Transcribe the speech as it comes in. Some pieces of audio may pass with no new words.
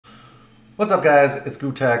What's up, guys? It's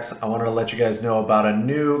gootecks. I wanted to let you guys know about a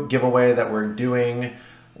new giveaway that we're doing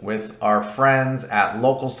with our friends at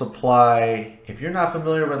Local Supply. If you're not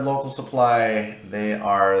familiar with Local Supply, they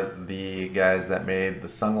are the guys that made the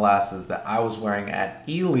sunglasses that I was wearing at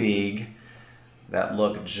ELeague that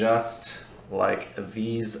look just like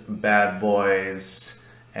these bad boys.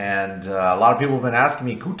 And a lot of people have been asking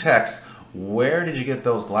me, gootecks, where did you get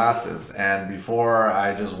those glasses? And before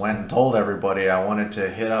I just went and told everybody, I wanted to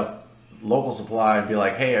hit up Local Supply and be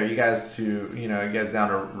like, hey, are you guys you guys down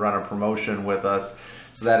to run a promotion with us,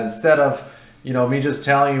 so that instead of me just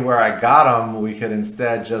telling you where I got them, we could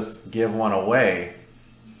instead just give one away.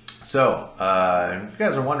 So if you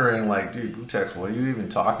guys are wondering, like, dude, gootecks, what are you even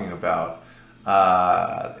talking about?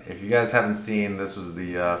 If you guys haven't seen, this was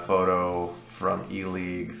the photo from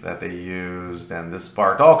ELeague that they used, and this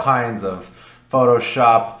sparked all kinds of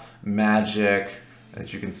Photoshop magic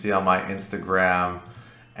that you can see on my Instagram.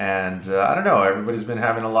 And I don't know, everybody's been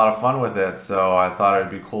having a lot of fun with it, so I thought it'd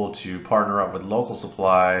be cool to partner up with Local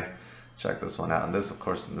Supply. Check this one out, and this, of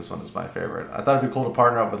course, this one is my favorite. I thought it'd be cool to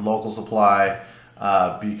partner up with Local Supply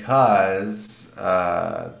because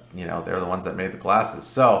they're the ones that made the glasses.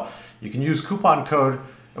 So you can use coupon code.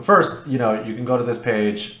 First, you can go to this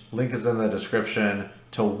page, link is in the description,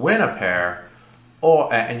 to win a pair.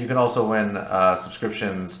 And you can also win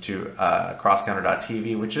subscriptions to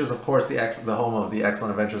crosscounter.tv, which is, of course, the home of the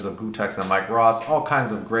excellent adventures of gootecks and Mike Ross. All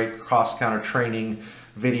kinds of great cross-counter training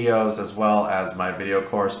videos, as well as my video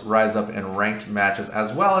course, Rise Up in Ranked Matches,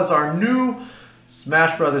 as well as our new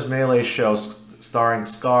Smash Brothers Melee show starring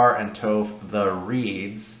Scar and Toph the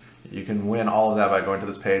Reeds. You can win all of that by going to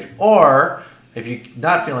this page. Or, if you're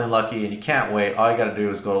not feeling lucky and you can't wait, all you got to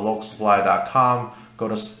do is go to localsupply.com, go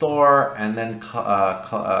to store, and then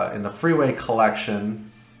in the freeway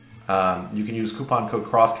collection, you can use coupon code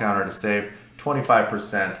CrossCounter to save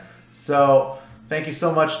 25%. So thank you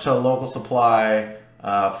so much to Local Supply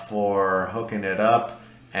for hooking it up,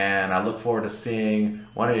 and I look forward to seeing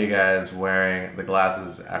one of you guys wearing the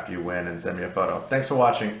glasses after you win, and send me a photo. Thanks for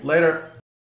watching. Later.